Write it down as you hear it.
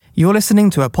You're listening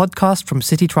to a podcast from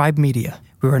City Tribe Media.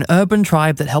 We're an urban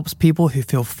tribe that helps people who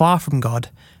feel far from God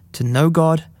to know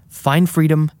God, find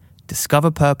freedom, discover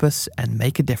purpose, and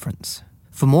make a difference.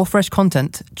 For more fresh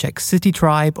content, check City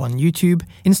Tribe on YouTube,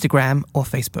 Instagram, or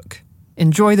Facebook.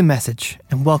 Enjoy the message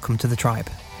and welcome to the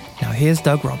tribe. Now here's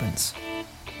Doug Robbins.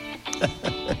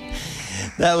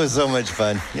 That was so much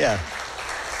fun. Yeah,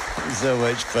 so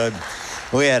much fun.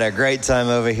 We had a great time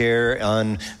over here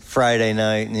on Friday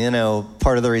night. You know,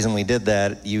 part of the reason we did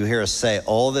that, you hear us say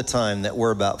all the time that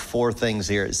we're about four things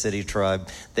here at City Tribe,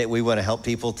 that we want to help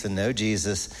people to know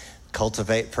Jesus,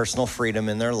 cultivate personal freedom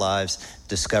in their lives,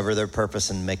 discover their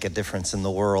purpose, and make a difference in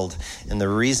the world. And the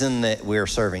reason that we're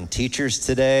serving teachers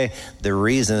today, the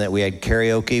reason that we had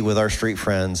karaoke with our street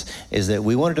friends, is that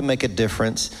we wanted to make a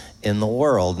difference in the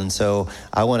world. And so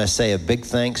I want to say a big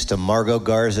thanks to Margot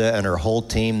Garza and her whole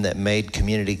team that made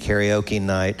Community Karaoke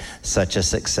Night such a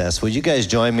success. Would you guys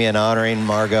join me in honoring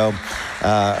Margot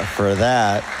for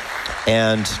that?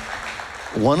 And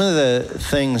one of the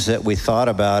things that we thought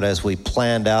about as we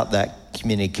planned out that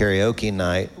Community Karaoke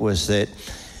Night was that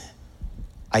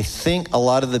I think a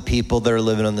lot of the people that are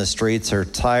living on the streets are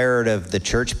tired of the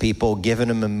church people giving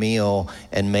them a meal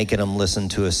and making them listen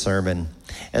to a sermon.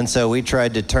 And so we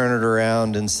tried to turn it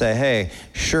around and say, hey,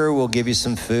 sure, we'll give you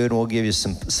some food and we'll give you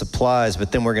some supplies,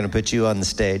 but then we're going to put you on the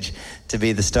stage to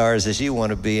be the stars as you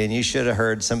want to be. And you should have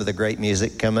heard some of the great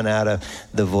music coming out of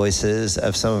the voices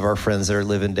of some of our friends that are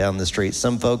living down the street.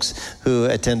 Some folks who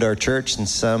attend our church and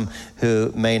some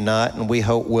who may not, and we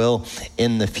hope will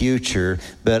in the future.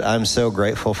 But I'm so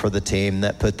grateful for the team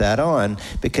that put that on,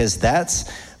 because that's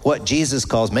what Jesus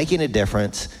calls making a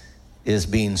difference, is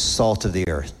being salt of the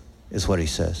earth, is what he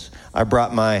says. I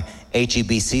brought my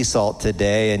HEBC salt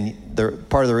today, and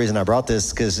part of the reason I brought this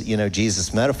is because, you know,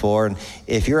 Jesus metaphor. And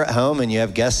if you're at home and you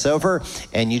have guests over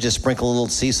and you just sprinkle a little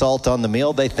sea salt on the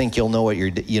meal, they think you know what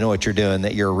you're doing,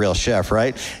 that you're a real chef,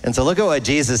 right? And so look at what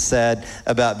Jesus said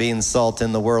about being salt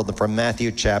in the world. From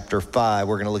Matthew chapter 5,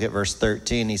 we're going to look at verse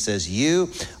 13. He says, "You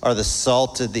are the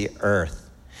salt of the earth,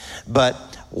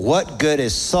 but what good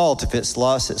is salt if it's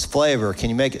lost its flavor? Can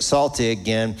you make it salty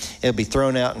again? It'll be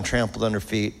thrown out and trampled under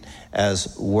feet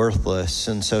as worthless."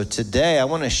 And so today I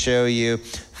want to show you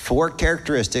four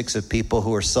characteristics of people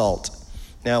who are salt.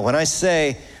 Now, when I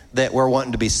say that we're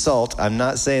wanting to be salt, I'm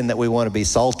not saying that we want to be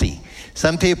salty.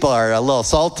 Some people are a little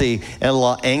salty and a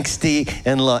little angsty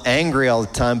and a little angry all the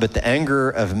time, but the anger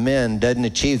of men doesn't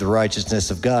achieve the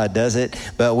righteousness of God, does it?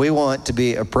 But we want to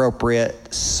be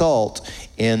appropriate salt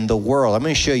in the world. I'm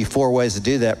going to show you four ways to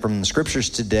do that from the scriptures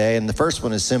today. And the first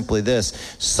one is simply this: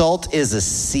 salt is a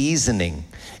seasoning.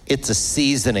 It's a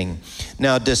seasoning.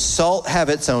 Now, does salt have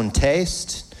its own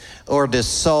taste, or does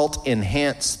salt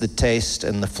enhance the taste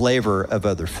and the flavor of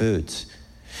other foods?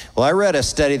 Well, I read a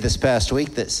study this past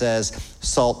week that says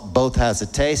salt both has a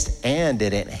taste and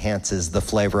it enhances the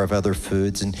flavor of other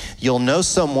foods. And you'll know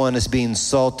someone as being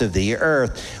salt of the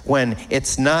earth when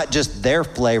it's not just their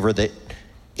flavor that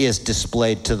is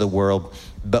displayed to the world,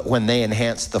 but when they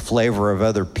enhance the flavor of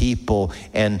other people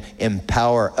and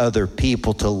empower other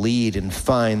people to lead and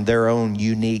find their own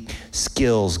unique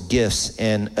skills, gifts,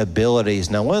 and abilities.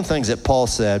 Now, one of the things that Paul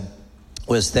said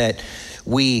was that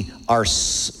we are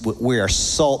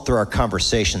salt through our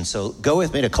conversation. So go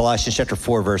with me to Colossians chapter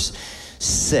 4, verse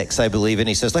 6, I believe. And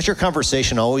he says, "Let your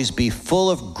conversation always be full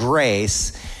of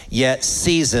grace, yet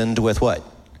seasoned with" what?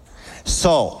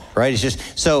 Salt, right? It's just,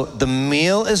 so the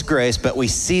meal is grace, but we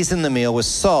season the meal with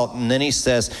salt. And then he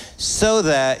says, "so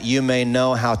that you may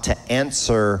know how to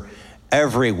answer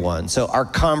everyone." So our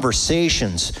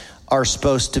conversations are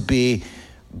supposed to be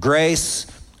grace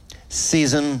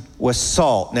seasoned with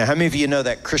salt. Now, how many of you know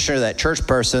that Christian or that church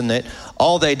person that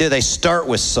all they do, they start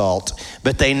with salt,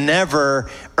 but they never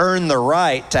earn the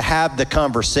right to have the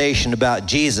conversation about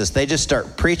Jesus? They just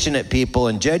start preaching at people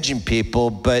and judging people,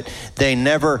 but they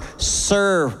never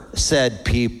serve said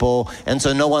people, and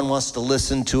so no one wants to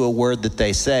listen to a word that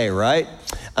they say, right?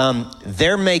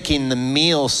 They're making the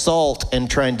meal salt and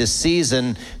trying to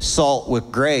season salt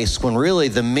with grace, when really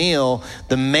the meal,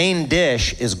 the main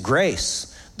dish is grace,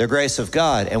 the grace of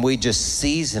God, and we just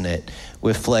season it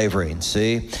with flavoring,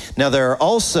 see? Now, there are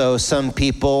also some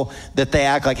people that they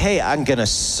act like, hey, I'm going to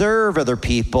serve other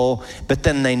people, but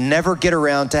then they never get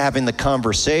around to having the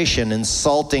conversation and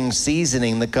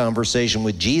seasoning the conversation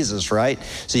with Jesus, right?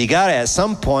 So you got to, at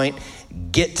some point,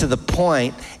 get to the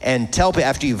point and tell people,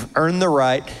 after you've earned the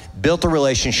right, built a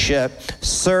relationship,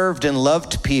 served and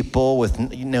loved people with,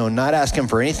 not asking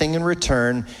for anything in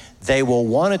return, they will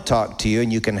want to talk to you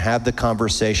and you can have the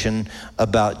conversation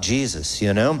about Jesus,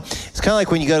 you know? It's kind of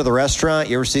like when you go to the restaurant,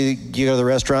 you go to the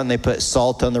restaurant and they put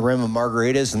salt on the rim of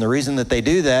margaritas, and the reason that they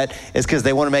do that is because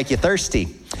they want to make you thirsty.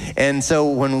 And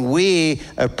so when we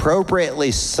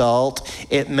appropriately salt,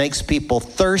 it makes people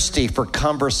thirsty for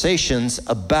conversations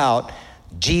about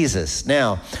Jesus.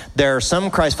 Now, there are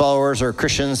some Christ followers or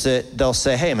Christians that they'll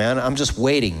say, hey man, I'm just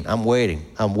waiting. I'm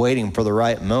waiting for the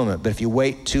right moment. But if you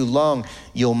wait too long,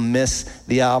 you'll miss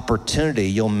the opportunity.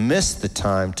 You'll miss the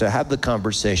time to have the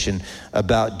conversation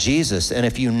about Jesus. And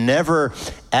if you never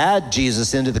add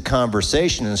Jesus into the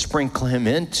conversation and sprinkle him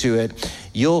into it,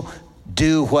 you'll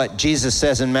do what Jesus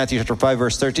says in Matthew chapter 5,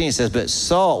 verse 13. He says, but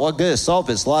salt, what good is salt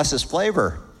if it's lost its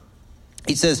flavor?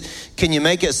 He says, can you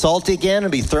make it salty again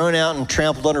and be thrown out and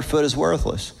trampled underfoot as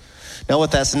worthless? Now,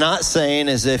 what that's not saying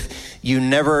is if you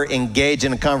never engage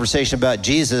in a conversation about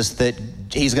Jesus that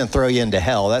he's going to throw you into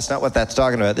hell. That's not what that's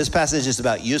talking about. This passage is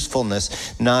about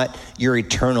usefulness, not your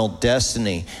eternal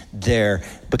destiny there,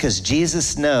 because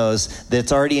Jesus knows that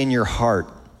it's already in your heart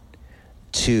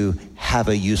to have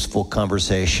a useful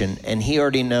conversation. And he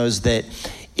already knows that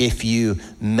if you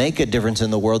make a difference in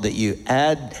the world, that you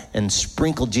add and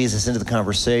sprinkle Jesus into the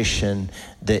conversation,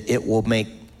 that it will make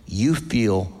you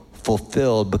feel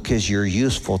fulfilled because you're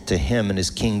useful to him and his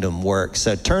kingdom work.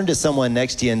 So turn to someone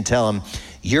next to you and tell them,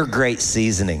 you're great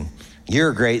seasoning.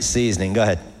 You're great seasoning. Go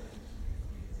ahead.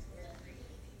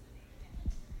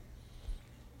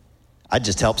 I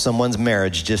just helped someone's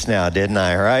marriage just now, didn't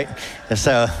I? All right.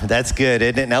 So that's good,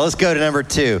 isn't it? Now let's go to number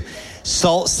 2.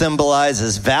 Salt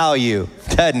symbolizes value,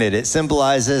 doesn't it? It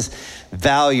symbolizes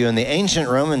value. In the ancient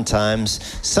Roman times,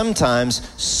 sometimes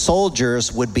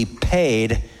soldiers would be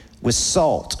paid with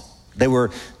salt. They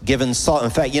were given salt.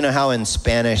 In fact, you know how in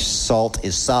Spanish salt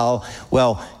is sal?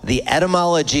 Well, the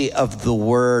etymology of the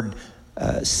word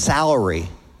salary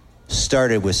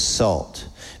started with salt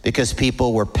because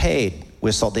people were paid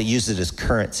with salt. They used it as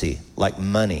currency, like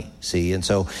money, see? And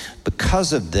so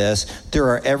because of this, through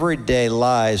our everyday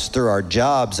lives, through our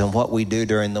jobs and what we do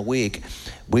during the week,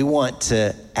 we want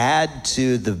to add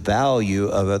to the value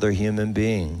of other human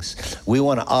beings. We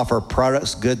want to offer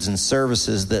products, goods, and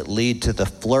services that lead to the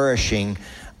flourishing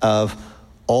of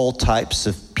all types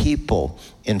of people.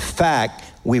 In fact,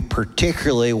 we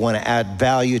particularly want to add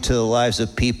value to the lives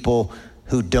of people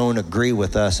who don't agree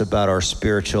with us about our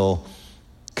spiritual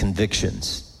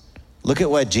convictions. Look at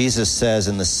what Jesus says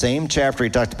in the same chapter he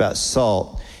talked about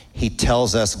salt. He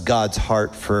tells us God's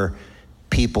heart for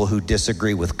people who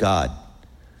disagree with God.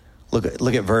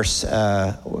 Look at verse,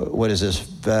 what is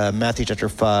this? Matthew chapter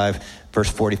 5, verse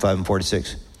 45 and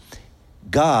 46.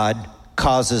 God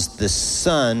causes the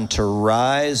sun to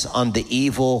rise on the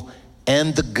evil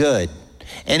and the good,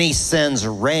 and he sends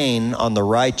rain on the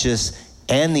righteous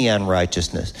and the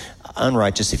unrighteous.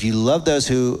 If you love those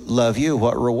who love you,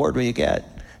 what reward will you get?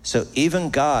 So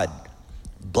even God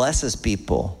blesses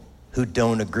people who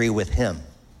don't agree with him.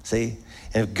 See?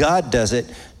 And if God does it,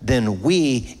 then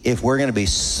we, if we're going to be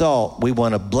salt, we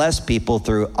want to bless people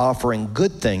through offering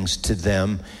good things to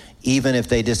them, even if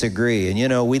they disagree. And you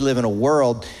know, we live in a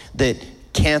world that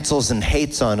cancels and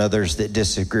hates on others that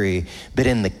disagree. But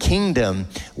in the kingdom,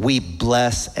 we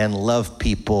bless and love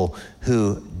people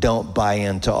who don't buy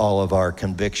into all of our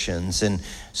convictions. And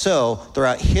so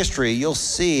throughout history, you'll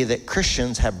see that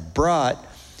Christians have brought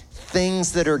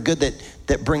things that are good,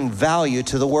 that bring value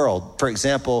to the world. For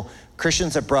example,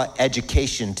 Christians have brought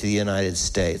education to the United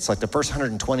States. Like the first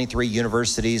 123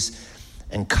 universities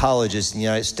and colleges in the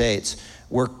United States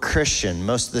were Christian,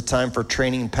 most of the time for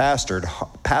training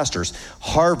pastors.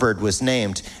 Harvard was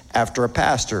named after a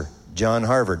pastor, John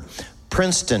Harvard.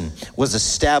 Princeton was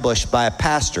established by a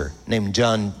pastor named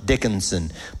John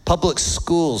Dickinson. Public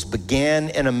schools began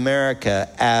in America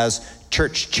as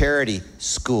church charity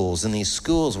schools, and these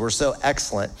schools were so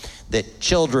excellent that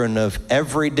children of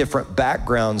every different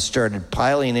background started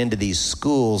piling into these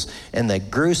schools, and they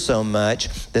grew so much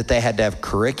that they had to have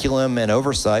curriculum and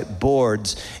oversight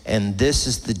boards. And this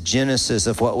is the genesis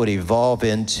of what would evolve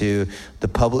into the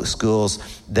public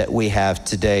schools that we have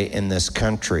today in this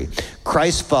country.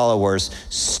 Christ followers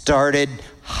started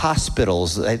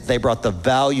hospitals. They brought the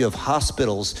value of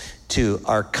hospitals to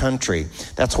our country.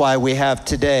 That's why we have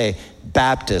today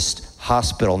Baptist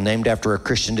Hospital, named after a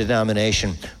Christian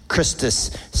denomination,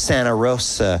 Christus Santa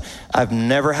Rosa. I've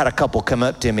never had a couple come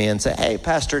up to me and say, hey,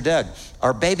 Pastor Doug,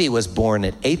 our baby was born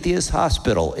at Atheist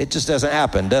Hospital. It just doesn't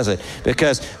happen, does it?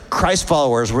 Because Christ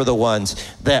followers were the ones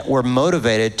that were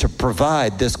motivated to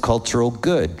provide this cultural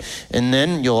good. And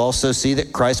then you'll also see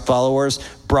that Christ followers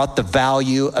brought the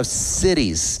value of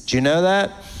cities. Do you know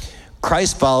that?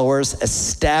 Christ followers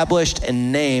established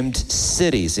and named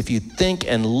cities. If you think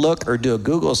and look or do a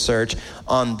Google search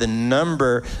on the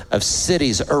number of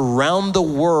cities around the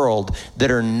world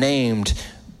that are named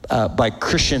by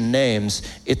Christian names,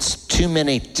 it's too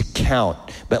many to count.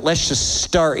 But let's just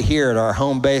start here at our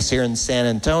home base here in San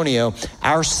Antonio.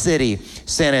 Our city,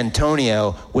 San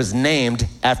Antonio, was named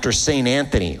after St.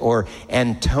 Anthony, or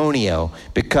Antonio,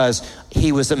 because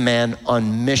he was a man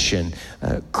on mission.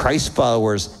 Christ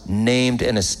followers named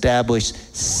and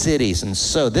established cities. And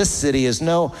so this city is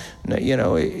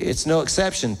it's no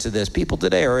exception to this. People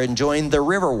today are enjoying the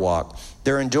Riverwalk.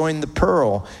 They're enjoying the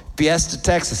Pearl, Fiesta,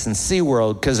 Texas, and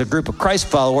SeaWorld, because a group of Christ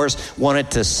followers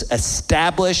wanted to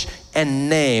establish and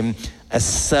name a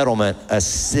settlement, a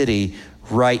city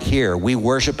right here. We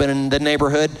worship in the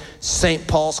neighborhood St.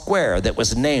 Paul Square, that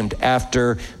was named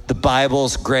after the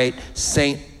Bible's great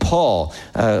St. Paul.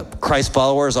 Christ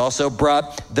followers also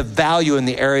brought the value in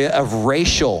the area of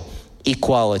racial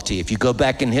equality. If you go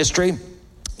back in history,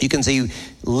 you can see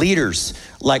leaders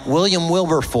like William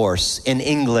Wilberforce in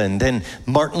England and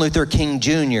Martin Luther King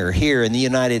Jr. here in the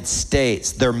United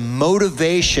States. Their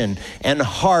motivation and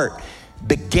heart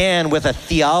began with a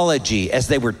theology. As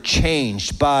they were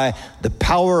changed by the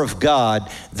power of God,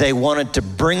 they wanted to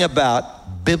bring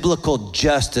about biblical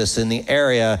justice in the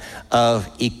area of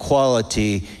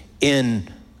equality in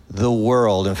the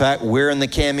world. In fact, we're in the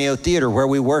Cameo Theater where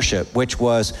we worship, which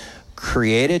was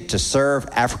created to serve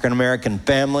African-American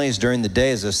families during the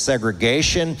days of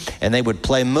segregation, and they would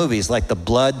play movies like The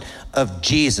Blood of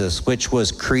Jesus, which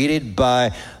was created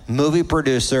by movie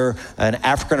producer, an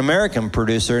African-American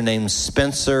producer named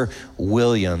Spencer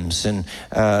Williams. And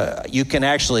you can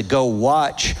actually go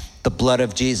watch The Blood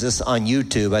of Jesus on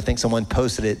YouTube. I think someone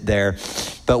posted it there.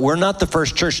 But we're not the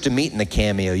first church to meet in the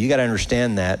Cameo. You got to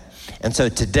understand that. And so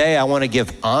today I want to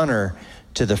give honor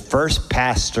to the first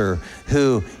pastor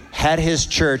who had his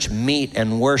church meet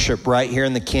and worship right here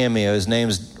in the Cameo. His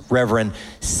name's Reverend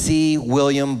C.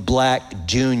 William Black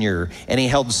Jr., and he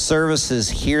held services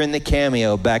here in the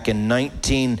Cameo back in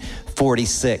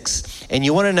 1946. And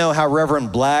you want to know how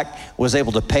Reverend Black was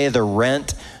able to pay the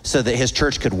rent so that his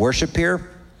church could worship here?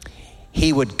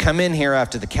 He would come in here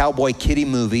after the Cowboy Kitty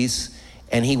movies,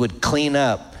 and he would clean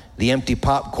up the empty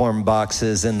popcorn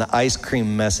boxes and the ice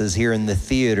cream messes here in the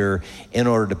theater in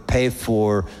order to pay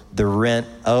for the rent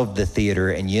of the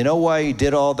theater. And you know why he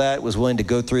did all that, was willing to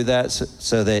go through that?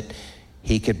 So that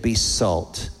he could be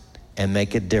salt and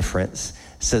make a difference,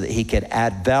 so that he could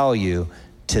add value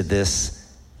to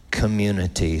this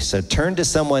community. So turn to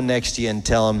someone next to you and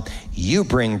tell them, you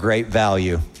bring great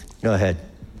value. Go ahead.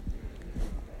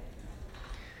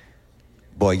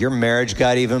 Boy, your marriage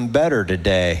got even better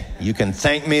today. You can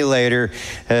thank me later.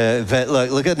 But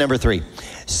look at number 3.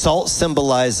 Salt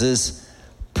symbolizes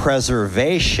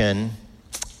preservation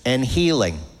and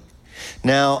healing.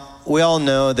 Now, we all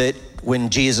know that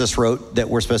when Jesus wrote that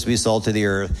we're supposed to be salt to the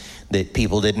earth, that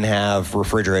people didn't have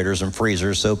refrigerators and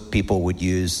freezers, so people would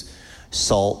use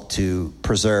salt to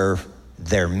preserve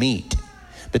their meat.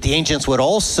 But the ancients would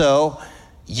also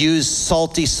use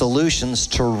salty solutions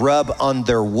to rub on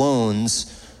their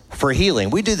wounds for healing.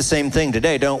 We do the same thing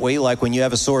today, don't we? Like when you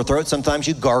have a sore throat, sometimes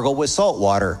you gargle with salt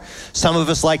water. Some of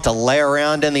us like to lay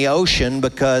around in the ocean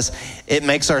because it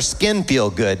makes our skin feel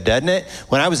good, doesn't it?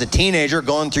 When I was a teenager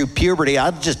going through puberty,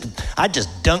 I'd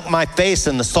just dunk my face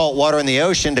in the salt water in the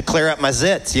ocean to clear up my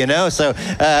zits, you know? So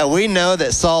we know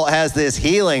that salt has this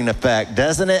healing effect,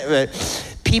 doesn't it?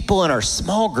 But people in our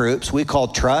small groups, we call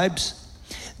tribes,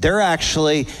 they're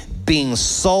actually being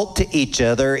salt to each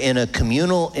other in a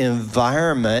communal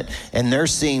environment, and they're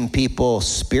seeing people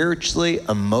spiritually,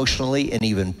 emotionally, and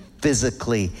even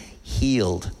physically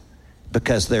healed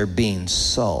because they're being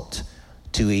salt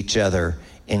to each other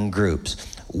in groups.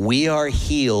 We are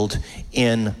healed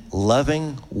in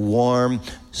loving, warm,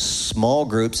 small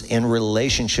groups in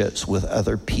relationships with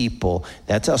other people.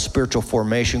 That's how spiritual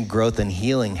formation, growth, and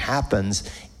healing happens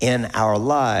in our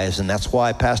lives. And that's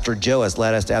why Pastor Joe has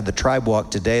led us to have the Tribe Walk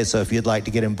today. So if you'd like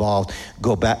to get involved,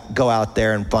 go out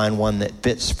there and find one that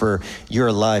fits for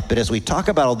your life. But as we talk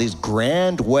about all these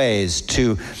grand ways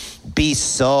to be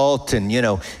salt and,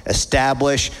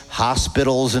 establish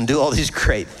hospitals and do all these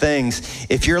great things,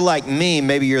 if you're like me,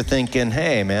 maybe you're thinking,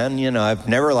 hey man, I've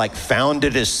never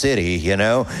founded a city,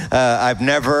 I've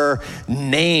never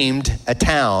named a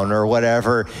town or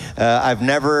whatever. I've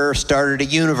never started a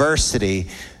university.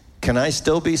 Can I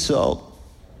still be salt?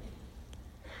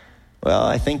 Well,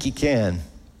 I think you can.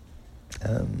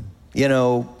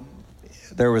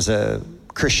 There was a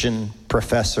Christian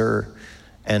professor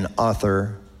and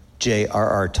author,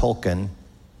 J.R.R. Tolkien,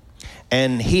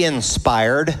 and he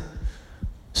inspired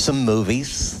some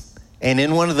movies. And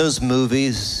in one of those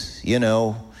movies,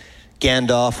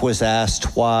 Gandalf was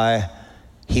asked why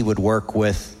he would work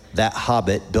with that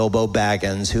hobbit, Bilbo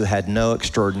Baggins, who had no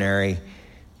extraordinary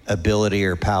ability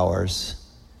or powers.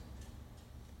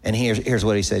 And here's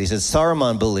what he said. He said,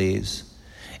 Saruman believes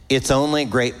it's only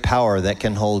great power that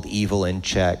can hold evil in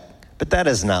check. But that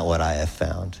is not what I have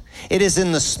found. It is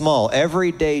in the small,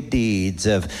 everyday deeds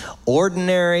of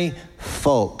ordinary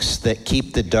folks that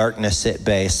keep the darkness at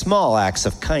bay, small acts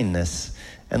of kindness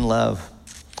and love.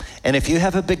 And if you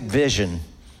have a big vision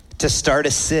to start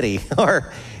a city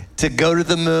or to go to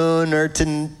the moon or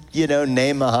to,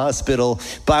 name a hospital,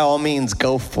 by all means,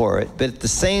 go for it. But at the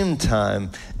same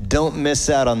time, don't miss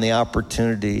out on the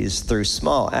opportunities through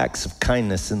small acts of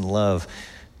kindness and love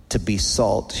to be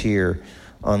salt here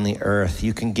on the earth.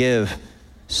 You can give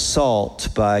salt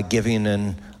by giving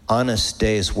an honest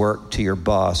day's work to your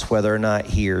boss, whether or not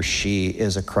he or she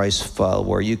is a Christ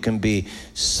follower. You can be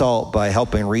salt by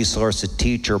helping resource a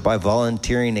teacher, by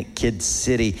volunteering at Kids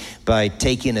City, by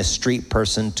taking a street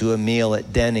person to a meal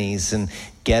at Denny's and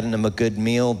getting them a good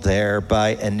meal there, by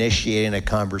initiating a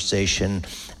conversation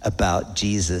about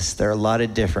Jesus. There are a lot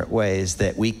of different ways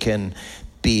that we can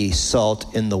be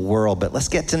salt in the world. But let's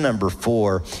get to number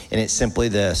 4, and it's simply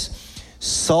this.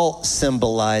 Salt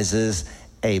symbolizes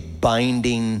a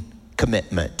binding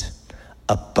commitment.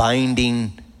 A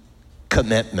binding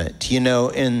commitment.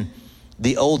 In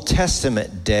the Old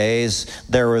Testament days,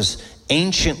 there was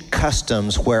ancient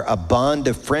customs where a bond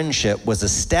of friendship was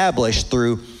established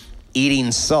through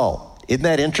eating salt. Isn't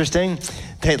that interesting?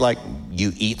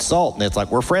 You eat salt, and it's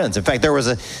like we're friends. In fact, there was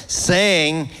a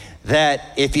saying that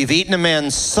if you've eaten a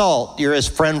man's salt, you're his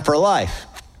friend for life.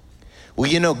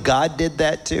 Well, God did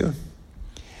that too.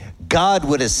 God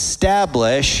would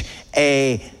establish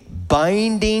a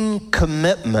binding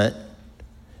commitment,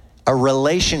 a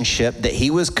relationship that he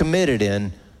was committed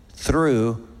in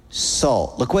through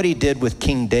salt. Look what he did with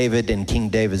King David and King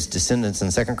David's descendants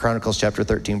in 2 Chronicles chapter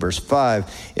 13, verse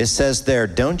 5. It says there,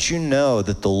 don't you know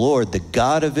that the Lord, the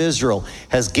God of Israel,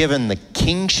 has given the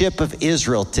kingship of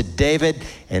Israel to David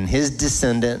and his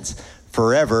descendants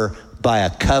forever by a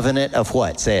covenant of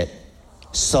what? Say it.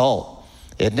 Salt,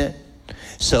 isn't it?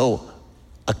 So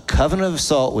a covenant of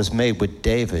salt was made with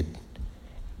David.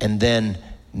 And then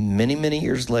many, many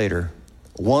years later,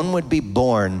 one would be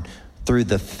born through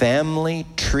the family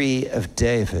tree of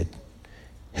David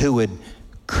who would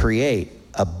create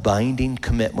a binding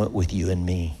commitment with you and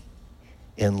me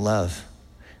in love.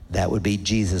 That would be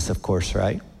Jesus, of course,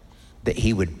 right? That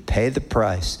he would pay the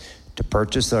price to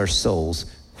purchase our souls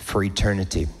for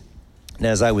eternity. Now,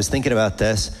 as I was thinking about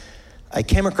this, I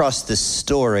came across this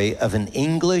story of an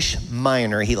English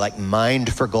miner. He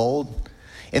mined for gold.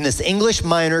 And this English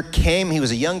miner he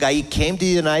was a young guy. He came to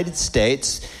the United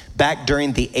States back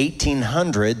during the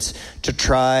 1800s to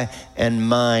try and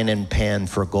mine and pan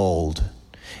for gold.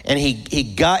 And he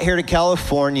got here to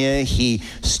California. He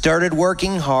started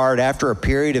working hard. After a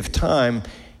period of time,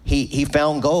 he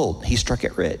found gold. He struck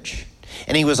it rich.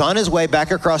 And he was on his way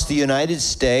back across the United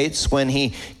States when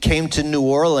he came to New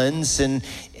Orleans. And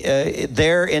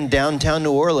there in downtown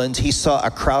New Orleans, he saw a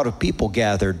crowd of people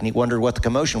gathered. And he wondered what the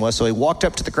commotion was. So he walked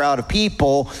up to the crowd of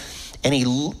people and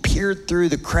he peered through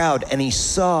the crowd and he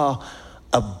saw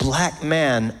a black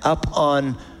man up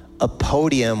on a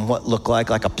podium, what looked like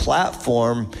a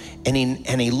platform. And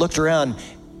he looked around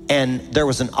and there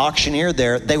was an auctioneer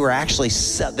there. They were actually,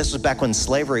 this was back when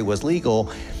slavery was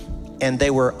legal, and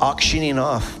they were auctioning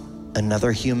off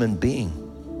another human being.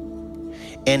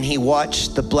 And he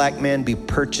watched the black man be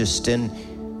purchased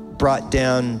and brought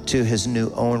down to his new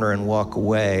owner and walk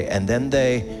away. And then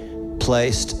they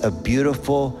placed a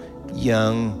beautiful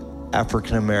young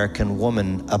African-American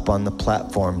woman up on the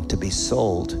platform to be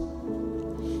sold.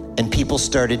 And people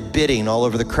started bidding all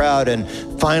over the crowd. And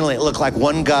finally, it looked like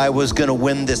one guy was going to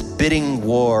win this bidding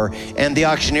war. And the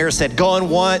auctioneer said, going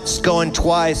once, going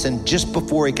twice. And just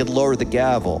before he could lower the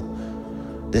gavel,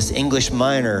 this English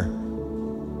miner,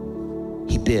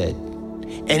 he bid.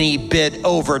 And he bid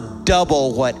over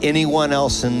double what anyone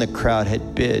else in the crowd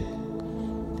had bid.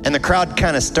 And the crowd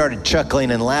kind of started chuckling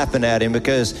and laughing at him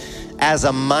because as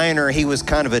a miner, he was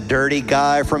kind of a dirty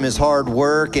guy from his hard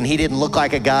work, and he didn't look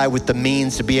like a guy with the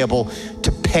means to be able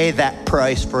to pay that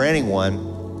price for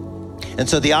anyone. And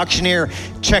so the auctioneer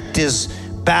checked his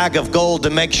bag of gold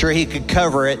to make sure he could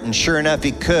cover it, and sure enough,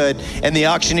 he could. And the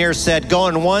auctioneer said,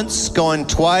 going once, going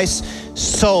twice,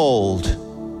 sold.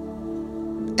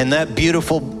 And that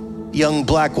beautiful young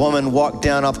black woman walked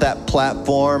down off that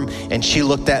platform, and she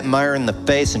looked that miner in the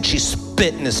face, and she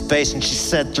spit in his face, and she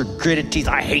said through gritted teeth,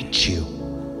 I hate you.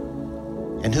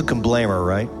 And who can blame her,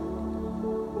 right?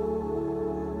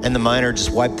 And the miner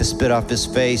just wiped the spit off his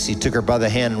face. He took her by the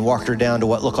hand and walked her down to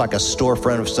what looked like a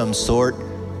storefront of some sort.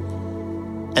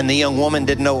 And the young woman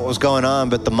didn't know what was going on,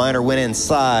 but the miner went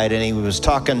inside and he was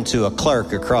talking to a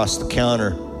clerk across the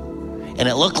counter. And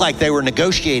it looked like they were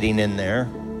negotiating in there.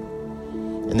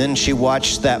 And then she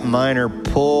watched that miner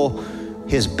pull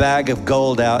his bag of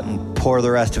gold out and pour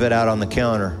the rest of it out on the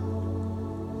counter.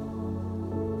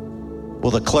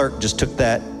 Well, the clerk just took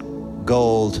that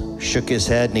gold, shook his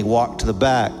head, and he walked to the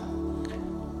back.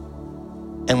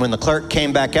 And when the clerk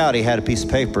came back out, he had a piece of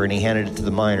paper and he handed it to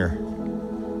the miner.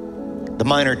 The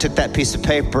miner took that piece of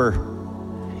paper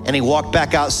and he walked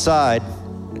back outside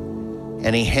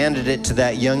and he handed it to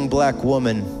that young black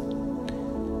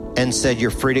woman and said,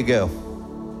 "You're free to go."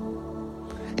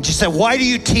 And she said, "Why do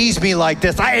you tease me like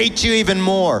this? I hate you even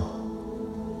more."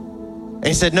 And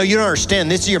he said, "No, you don't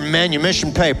understand. These are your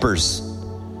manumission papers.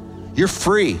 You're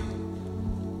free."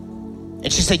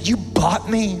 And she said, "You bought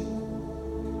me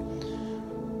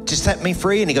to set me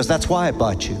free?" And he goes, "That's why I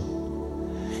bought you."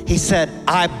 He said,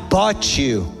 "I bought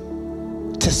you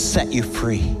to set you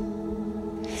free."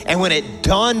 And when it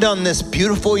dawned on this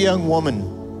beautiful young woman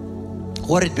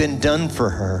what had been done for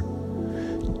her,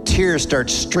 tears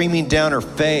started streaming down her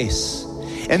face.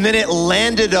 And then it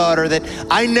landed on her that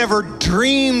I never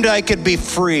dreamed I could be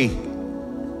free.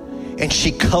 And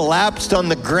she collapsed on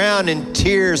the ground in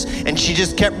tears, and she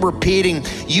just kept repeating,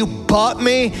 "You bought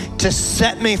me to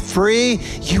set me free.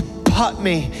 You bought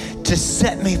me to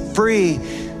set me free.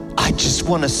 I just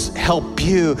want to help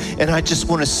you, and I just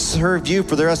want to serve you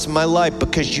for the rest of my life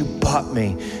because you bought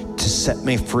me to set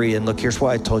me free." And look, here's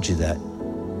why I told you that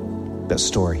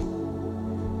story.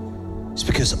 It's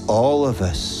because all of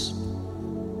us,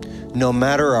 no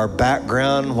matter our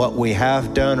background, what we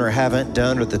have done or haven't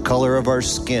done, or the color of our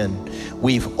skin,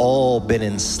 we've all been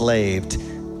enslaved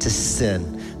to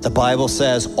sin. The Bible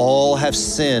says all have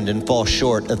sinned and fall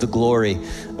short of the glory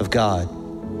of God.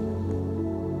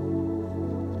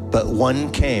 But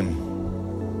one came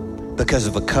because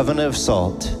of a covenant of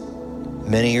salt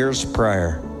many years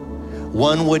prior.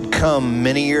 One would come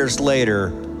many years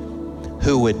later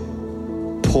who would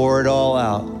pour it all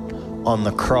out on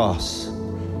the cross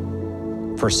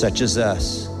for such as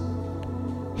us.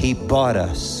 He bought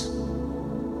us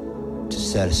to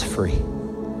set us free.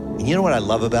 And you know what I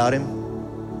love about him?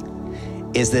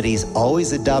 Is that he's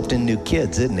always adopting new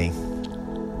kids, isn't he?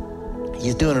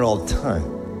 He's doing it all the time.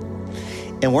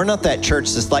 And we're not that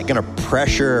church that's like gonna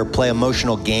pressure or play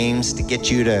emotional games to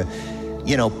get you to,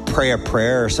 pray a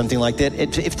prayer or something like that.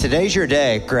 If today's your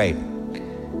day, great.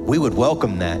 We would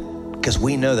welcome that because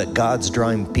we know that God's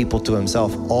drawing people to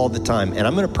himself all the time. And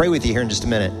I'm gonna pray with you here in just a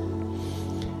minute.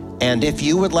 And if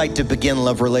you would like to begin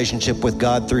love relationship with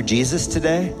God through Jesus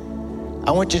today,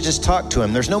 I want you to just talk to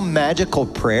him. There's no magical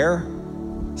prayer.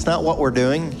 It's not what we're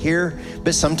doing here,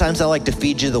 but sometimes I like to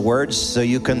feed you the words so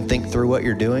you can think through what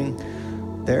you're doing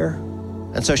there.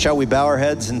 And so shall we bow our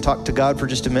heads and talk to God for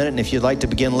just a minute? And if you'd like to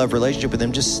begin love relationship with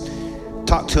him, just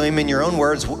talk to him in your own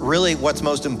words. Really, what's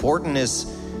most important is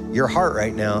your heart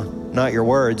right now, not your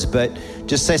words, but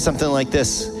just say something like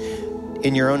this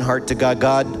in your own heart to God.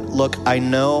 God, look, I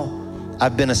know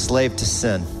I've been a slave to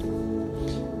sin.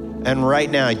 And right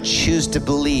now I choose to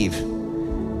believe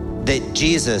that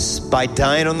Jesus, by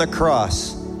dying on the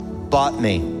cross, bought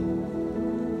me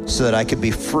so that I could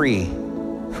be free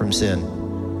from sin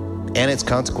and its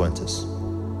consequences.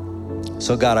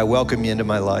 So God, I welcome you into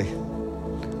my life.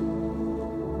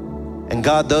 And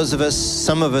God,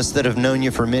 some of us that have known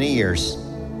you for many years,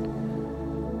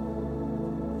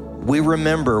 we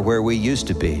remember where we used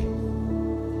to be.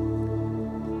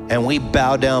 And we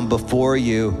bow down before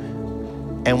you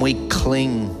and we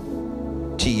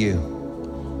cling to you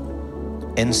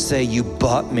and say, you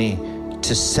bought me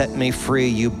to set me free.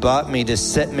 You bought me to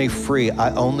set me free.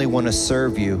 I only want to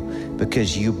serve you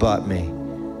because you bought me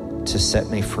to set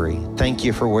me free. Thank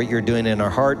you for what you're doing in our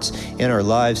hearts, in our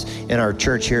lives, in our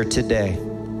church here today.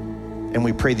 And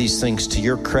we pray these things to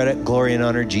your credit, glory, and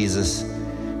honor, Jesus.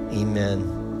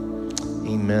 Amen.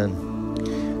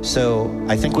 Amen. So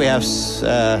I think we have,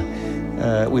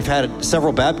 we've had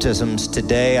several baptisms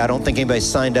today. I don't think anybody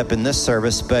signed up in this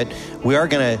service, but we are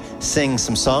going to sing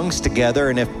some songs together.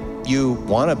 And if you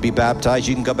want to be baptized,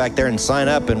 you can go back there and sign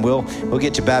up, and we'll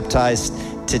get you baptized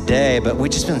today. But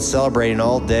we've just been celebrating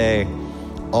all day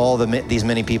these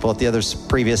many people at the other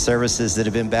previous services that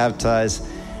have been baptized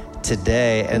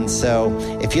today. And so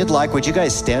if you'd like, would you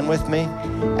guys stand with me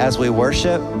as we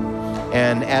worship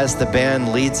and as the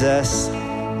band leads us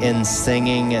in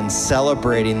singing and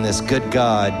celebrating this good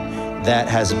God that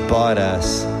has bought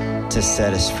us to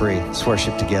set us free. Let's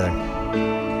worship together.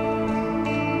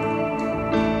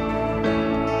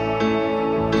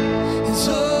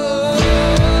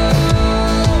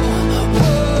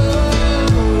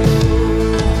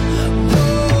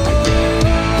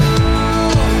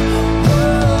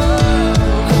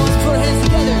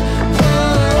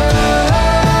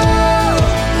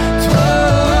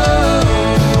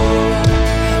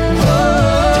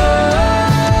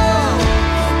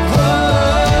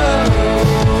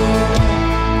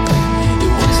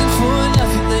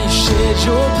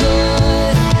 your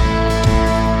blood.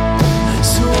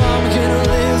 So I'm gonna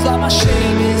live like my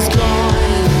shame is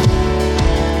gone.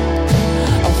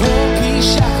 I won't be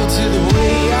shackled to the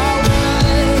way I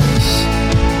was.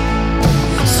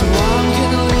 So I'm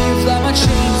gonna live like my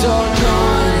chains are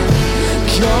gone,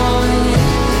 gone.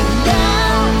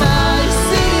 Now my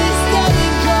sin is dead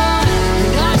and gone,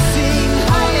 and I sing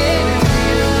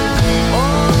hallelujah.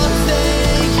 Oh,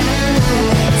 thank you.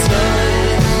 Done,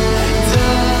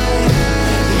 done.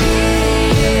 He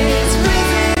is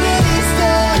risen and he's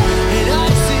dead, and I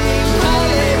sing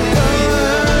hallelujah.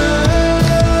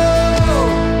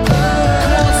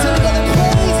 Come on, sing together.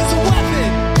 Praise is a weapon.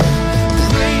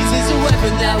 Praise is a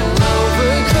weapon that will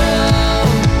overcome.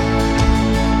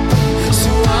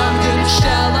 So I'm gonna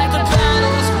shout like the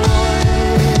battle's won.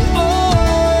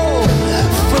 Oh,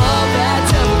 fall that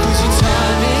devil, 'cause your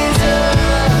time is up.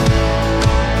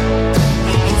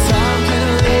 And I'm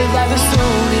gonna live like the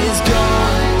stone is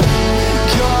gone,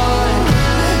 gone.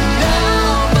 Now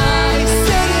my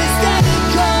sin is dead and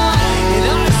gone, and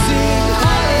I sing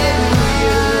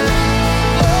hallelujah.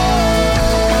 Oh,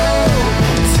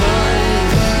 done,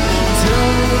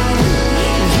 done.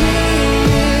 He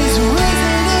is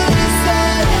risen and he's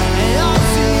dead, and I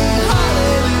sing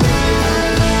hallelujah.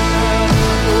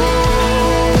 Oh,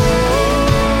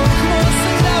 come on,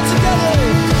 sing it out together.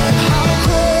 How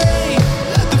great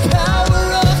the power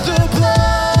of the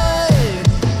blood.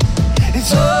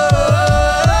 It's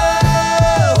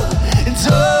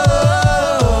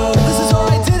this is our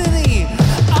identity.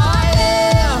 I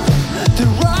am the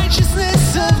righteousness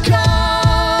of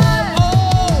God.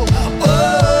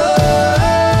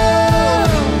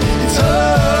 It's how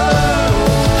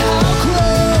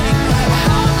great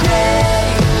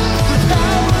the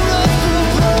power of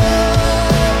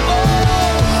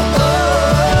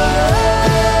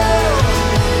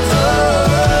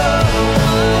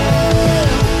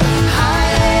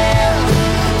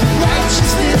the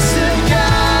righteousness of God.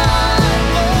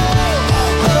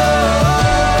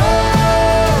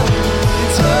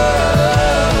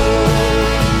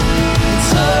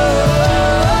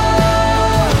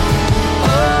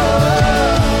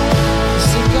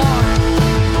 So gone,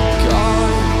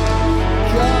 gone,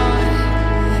 gone.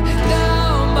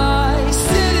 Now my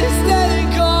sin is dead and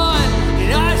gone,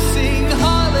 and I sing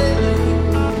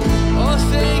hallelujah. Oh,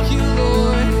 thank you,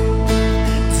 Lord.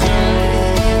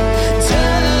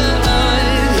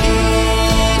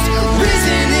 He's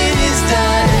risen and he's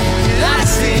done, and I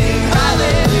sing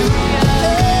hallelujah.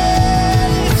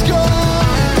 It's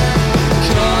gone,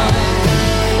 gone,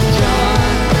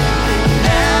 gone.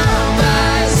 Now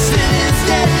my sin is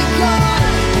dead and gone,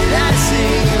 and I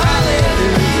sing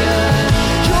hallelujah.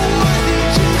 You're worthy,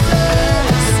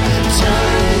 Jesus.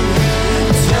 Done,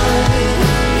 done.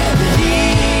 He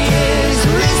is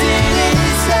risen and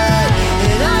he's done,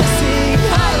 and I sing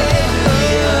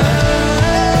hallelujah.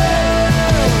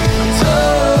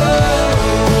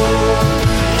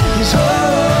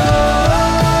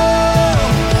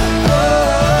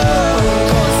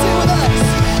 Come on, sing with us.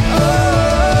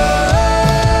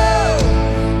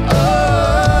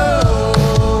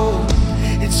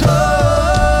 It's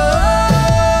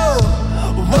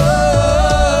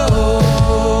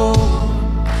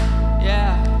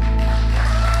yeah.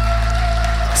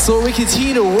 So we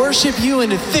continue to worship you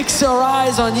and to fix our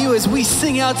eyes on you as we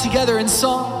sing out together in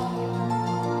song.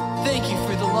 Thank you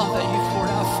for the love that you've poured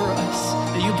out for us,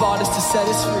 that you bought us to set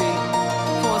us free.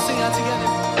 Come on, sing out together.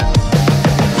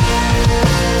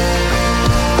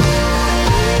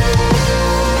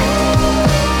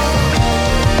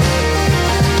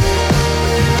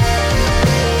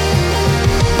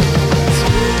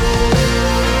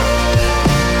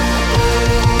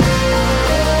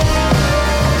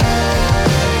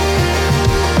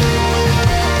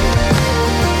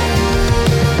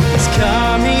 It's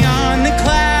coming on the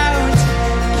clouds.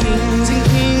 Kings and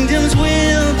kingdoms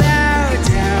will bow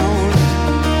down.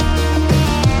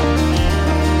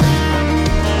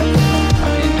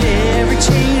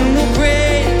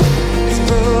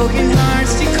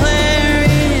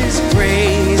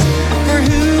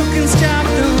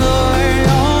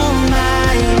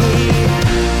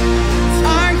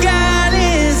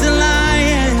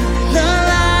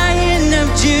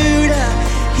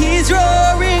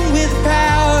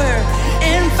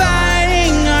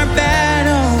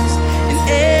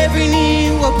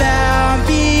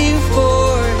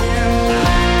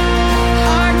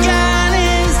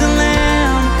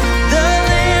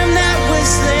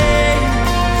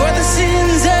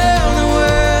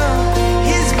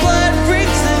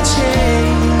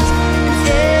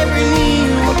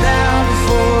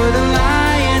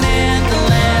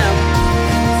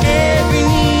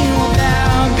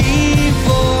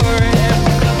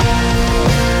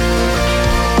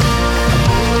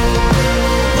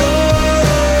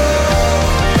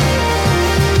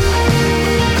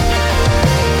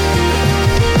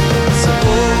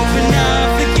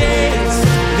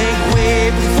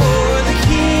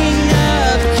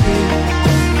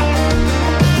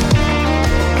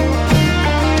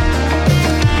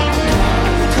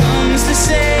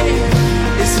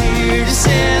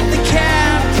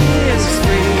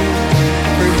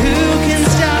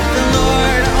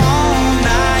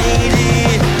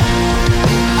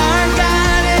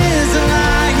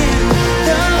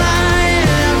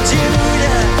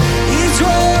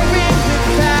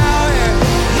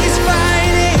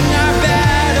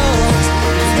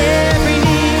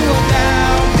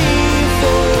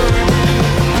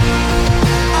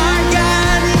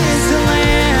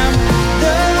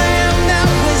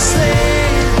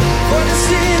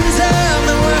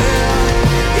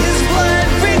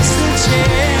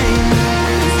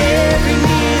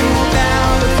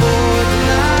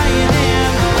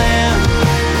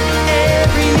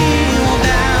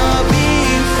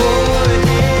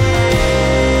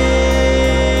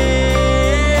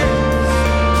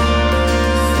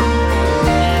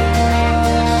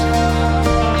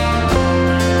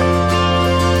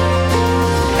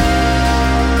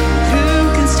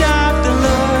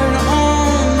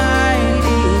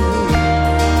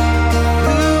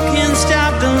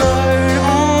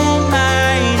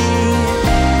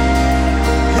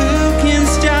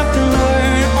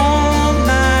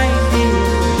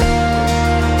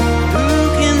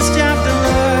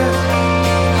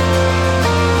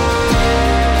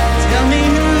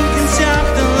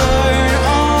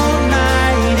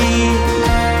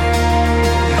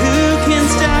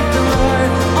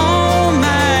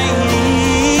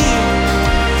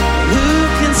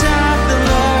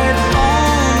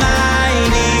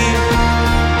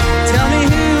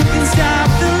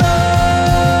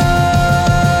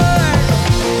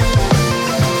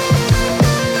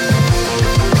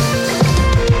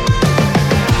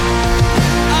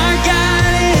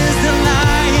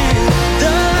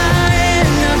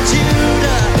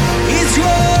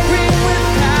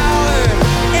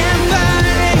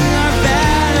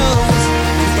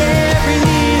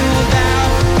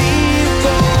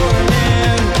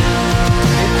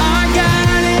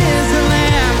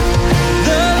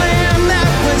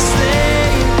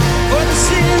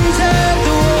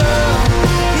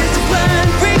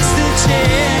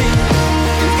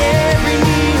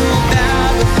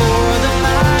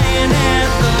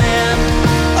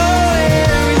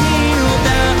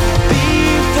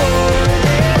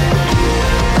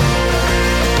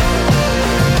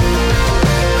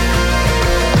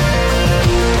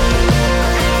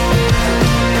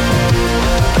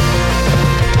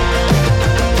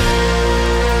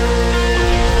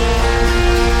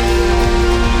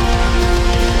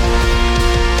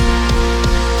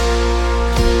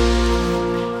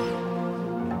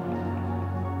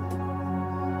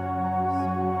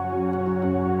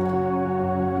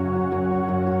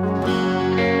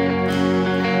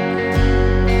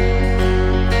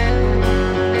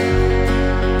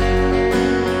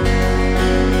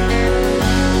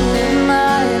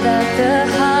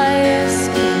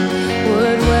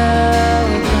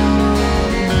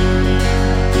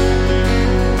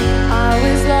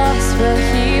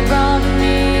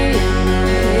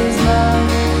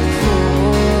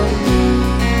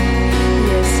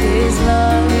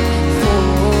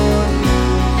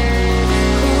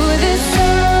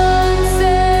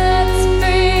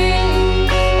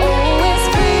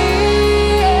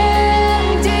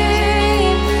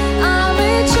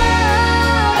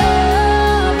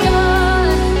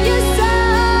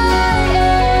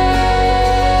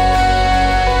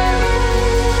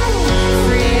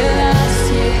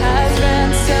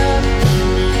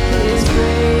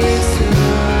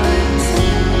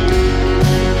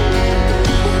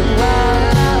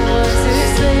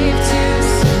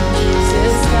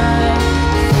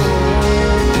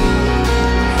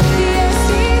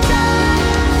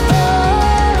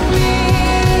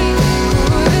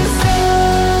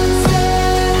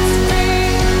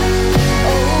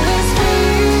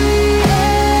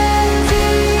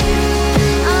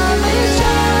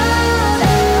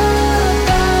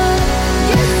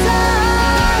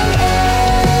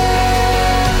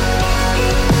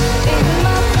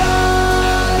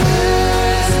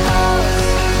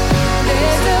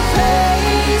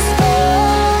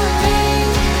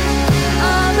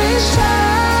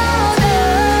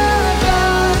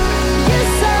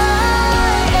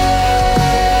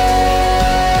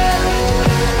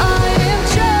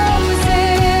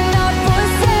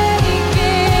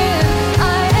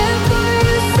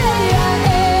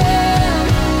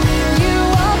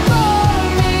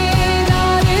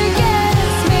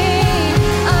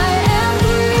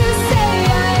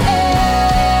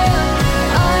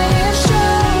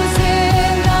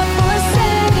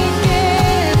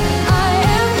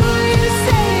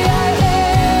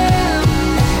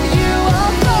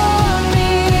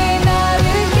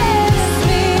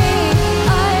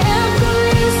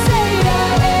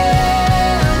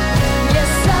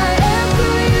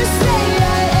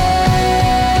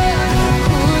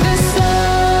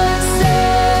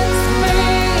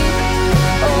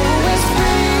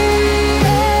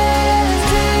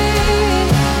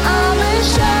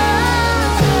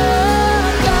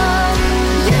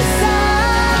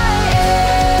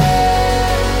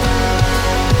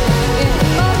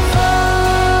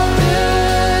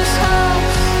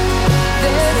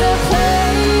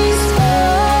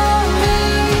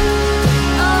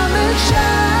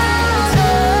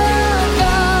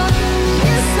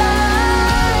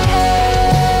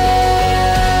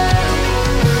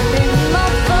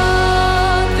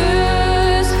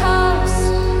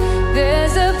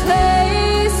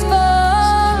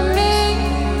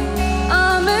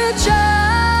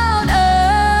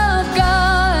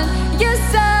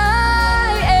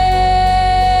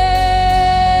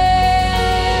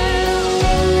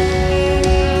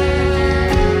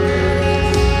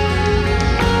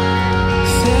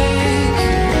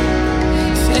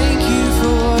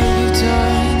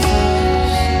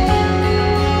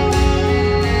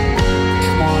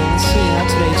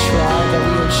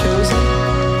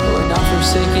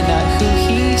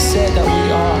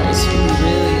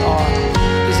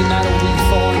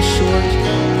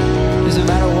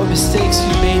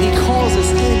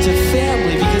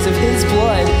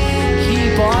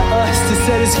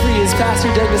 is free, as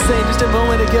Pastor Doug was saying just a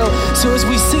moment ago. So as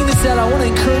we sing this out, I want to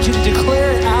encourage you to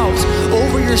declare it out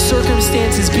over your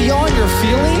circumstances, beyond your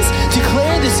feelings.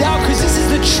 Declare this out, because this is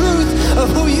the truth of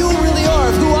who you really are,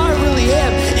 of who I really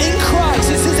am in Christ.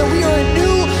 It says that we are a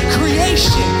new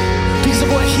creation because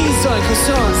of what He's done.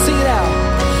 Come on, sing it out.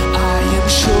 I am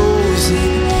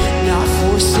chosen, not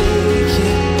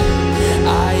forsaken.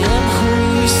 I am who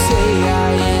you say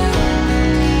I am.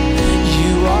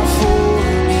 You are for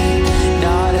me,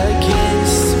 not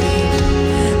against me.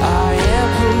 I am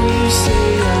who you say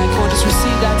I am. Come on, just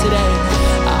receive that today.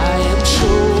 I am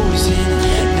chosen,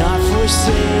 not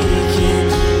forsaken.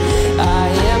 I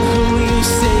am who you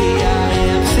say I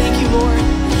am. Thank you, Lord.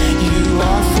 You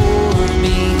are for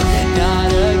me, not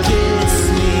against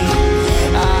me.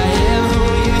 I am who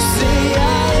you say I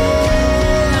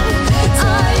am.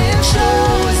 I am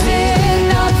chosen,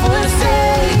 not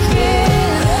forsaken.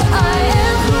 I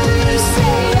am who you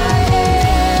say I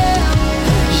am.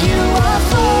 You are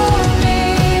for me,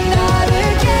 not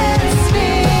against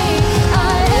me.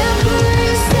 I am who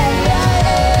you say I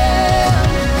am.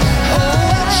 I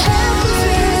am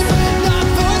chosen, not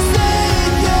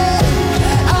forsaken.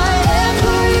 I am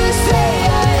who you say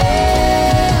I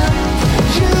am.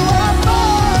 You are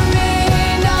for me,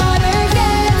 not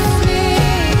against me.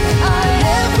 I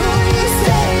am who you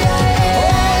say I am.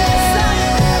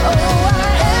 Oh,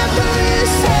 I am who you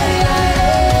say I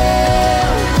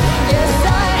am. Yes,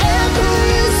 I am who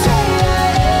you say I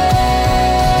am.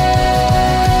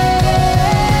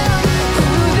 Who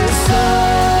the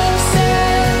Son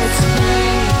sets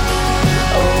free,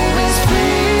 oh, is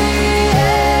free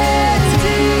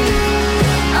indeed.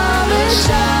 I'm a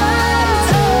child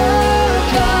of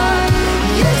God.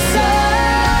 Yes, I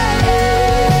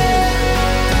am.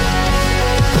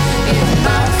 In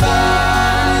my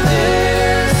Father's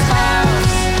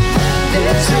house,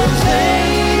 there's a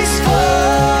place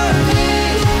for me.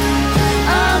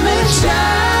 I'm a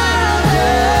child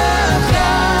of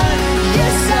God.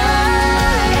 Yes, I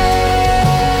am.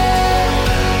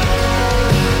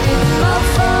 In my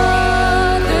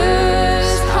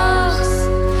Father's house,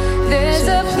 there's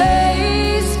a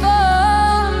place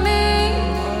for me.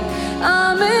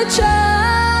 I'm a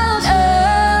child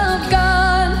of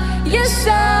God. Yes, I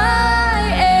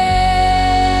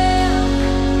am.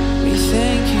 We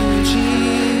thank you,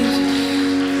 Jesus.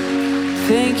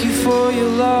 Thank you for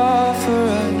your love for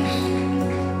us.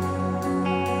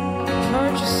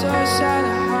 Purchase us at a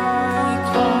high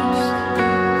cost.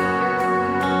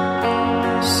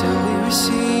 So we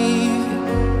receive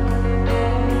it.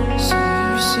 So we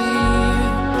receive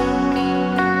it.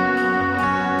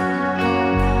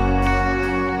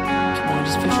 Come on,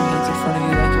 just put your hands in front of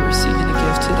you like you're receiving a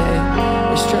gift today.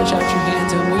 Or stretch out your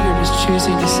hands and we are just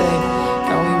choosing to say,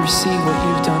 God, we receive what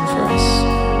you've done for us.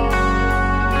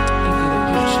 Thank you that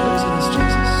you've chosen us,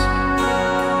 Jesus.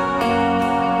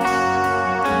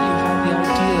 You had the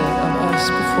idea of us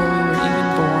before we were even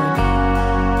born.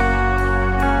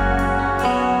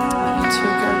 That you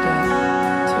took our debt,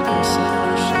 took our sin and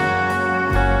our shame.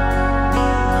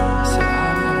 You said,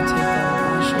 I'm going to take that on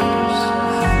my shoulders. I'm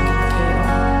going to pay it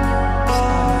all. Because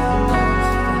I love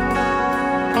them.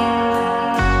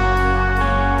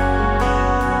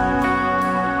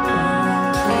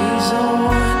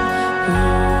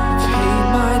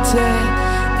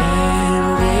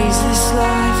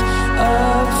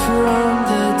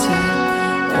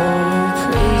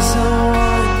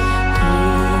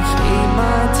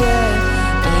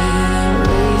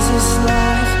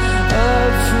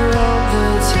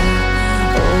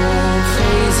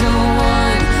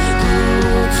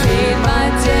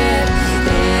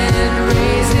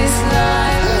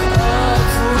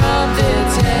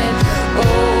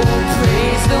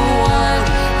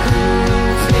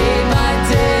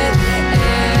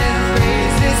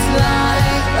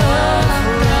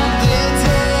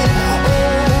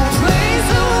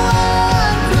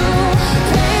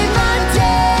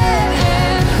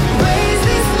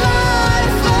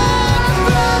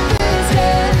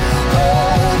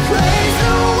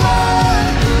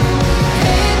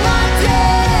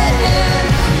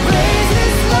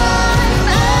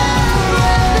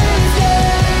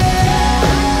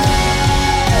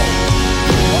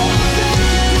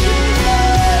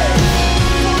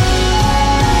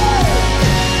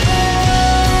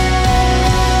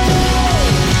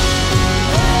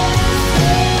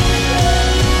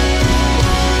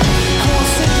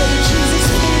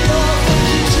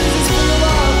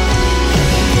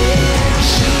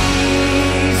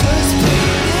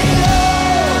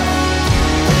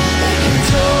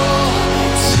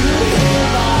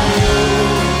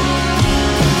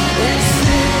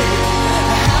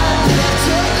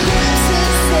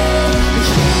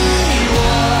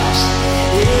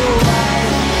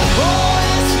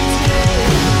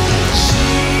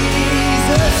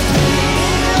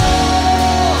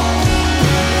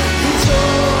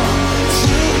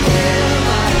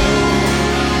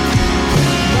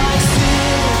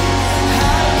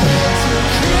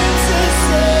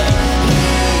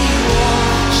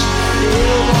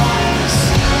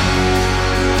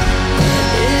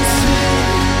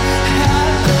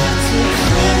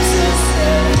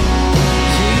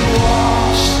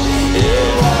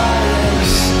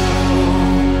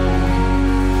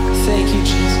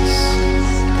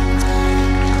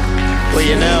 Well,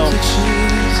 you know,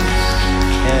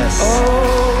 yes.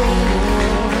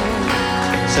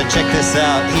 So check this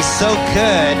out. He's so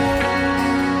good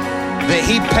that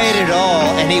he paid it all,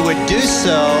 and he would do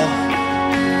so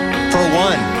for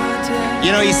one.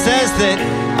 You know, he says that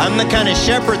I'm the kind of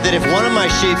shepherd that if one of my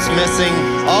sheep's missing,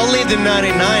 I'll leave the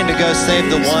 99 to go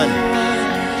save the one.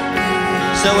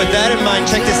 So with that in mind,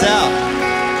 check this out.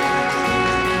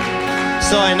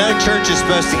 So I know church is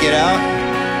supposed to get out,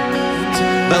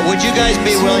 but would you guys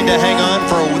be willing to hang on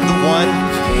for the one?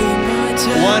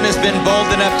 One has been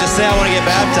bold enough to say, I want to get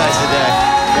baptized today.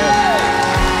 Yeah.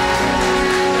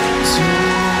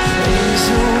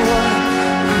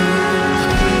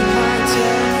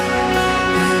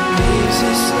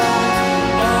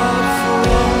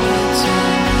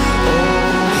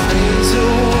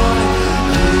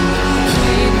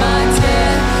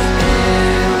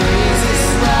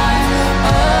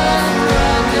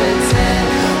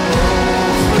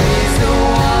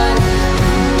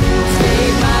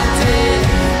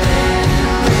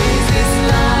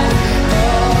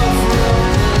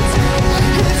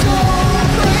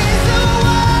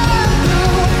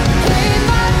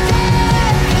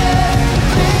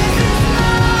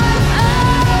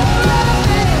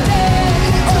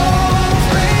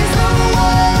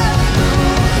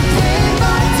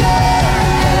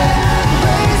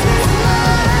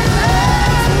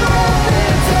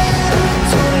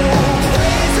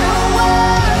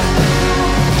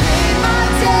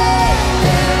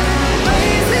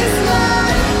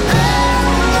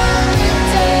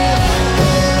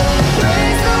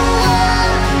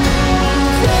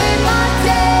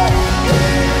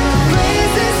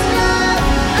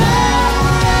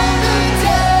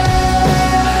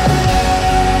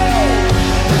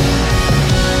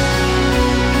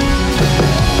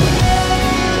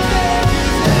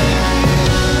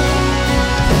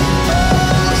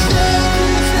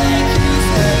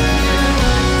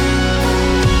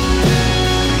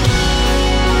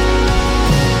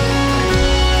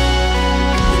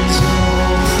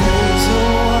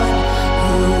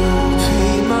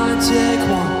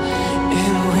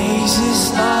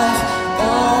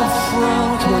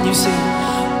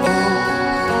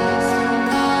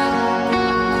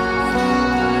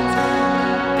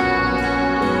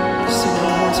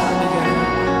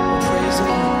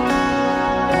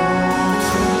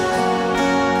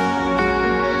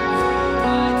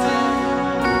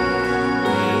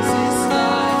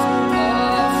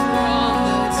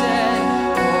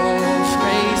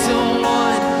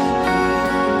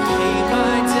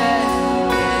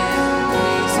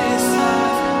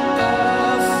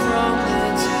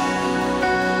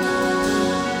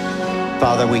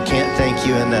 Father, we can't thank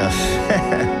you enough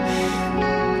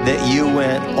that you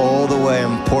went all the way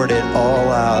and poured it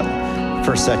all out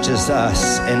for such as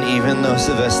us. And even those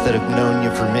of us that have known you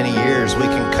for many years, we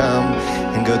can come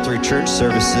and go through church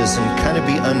services and kind of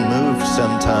be unmoved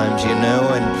sometimes, you know.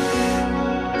 And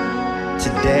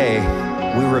today,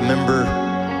 we remember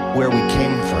where we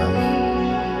came from.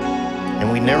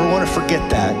 And we never want to forget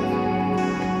that,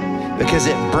 because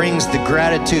it brings the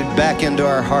gratitude back into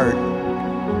our heart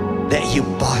that you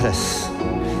bought us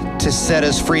to set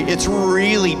us free. It's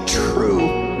really true.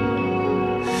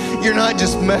 You're not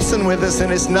just messing with us, and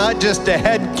it's not just a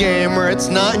head game, or it's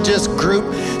not just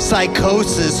group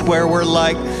psychosis where we're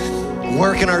like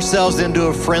working ourselves into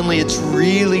a friendly. It's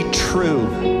really true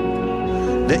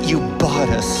that you bought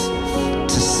us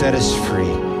to set us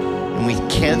free. And we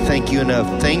can't thank you enough.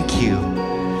 Thank you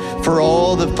for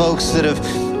all the folks that have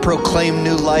proclaimed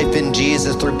new life in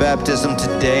Jesus through baptism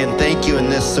today. And thank you in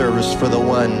this service for the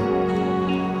one.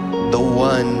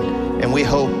 And we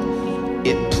hope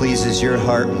it pleases your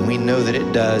heart. And we know that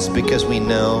it does, because we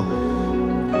know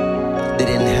that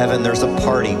in heaven there's a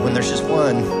party when there's just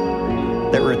one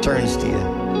that returns to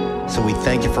you. So we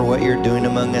thank you for what you're doing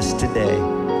among us today.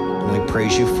 And we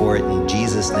praise you for it in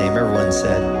Jesus' name. Everyone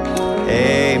said,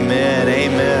 amen,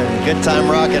 amen. Good time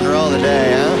rock and roll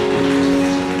today, huh?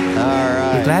 All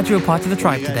right. We're glad you were part of the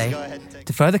tribe today.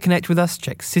 To further connect with us,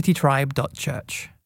 check citytribe.church.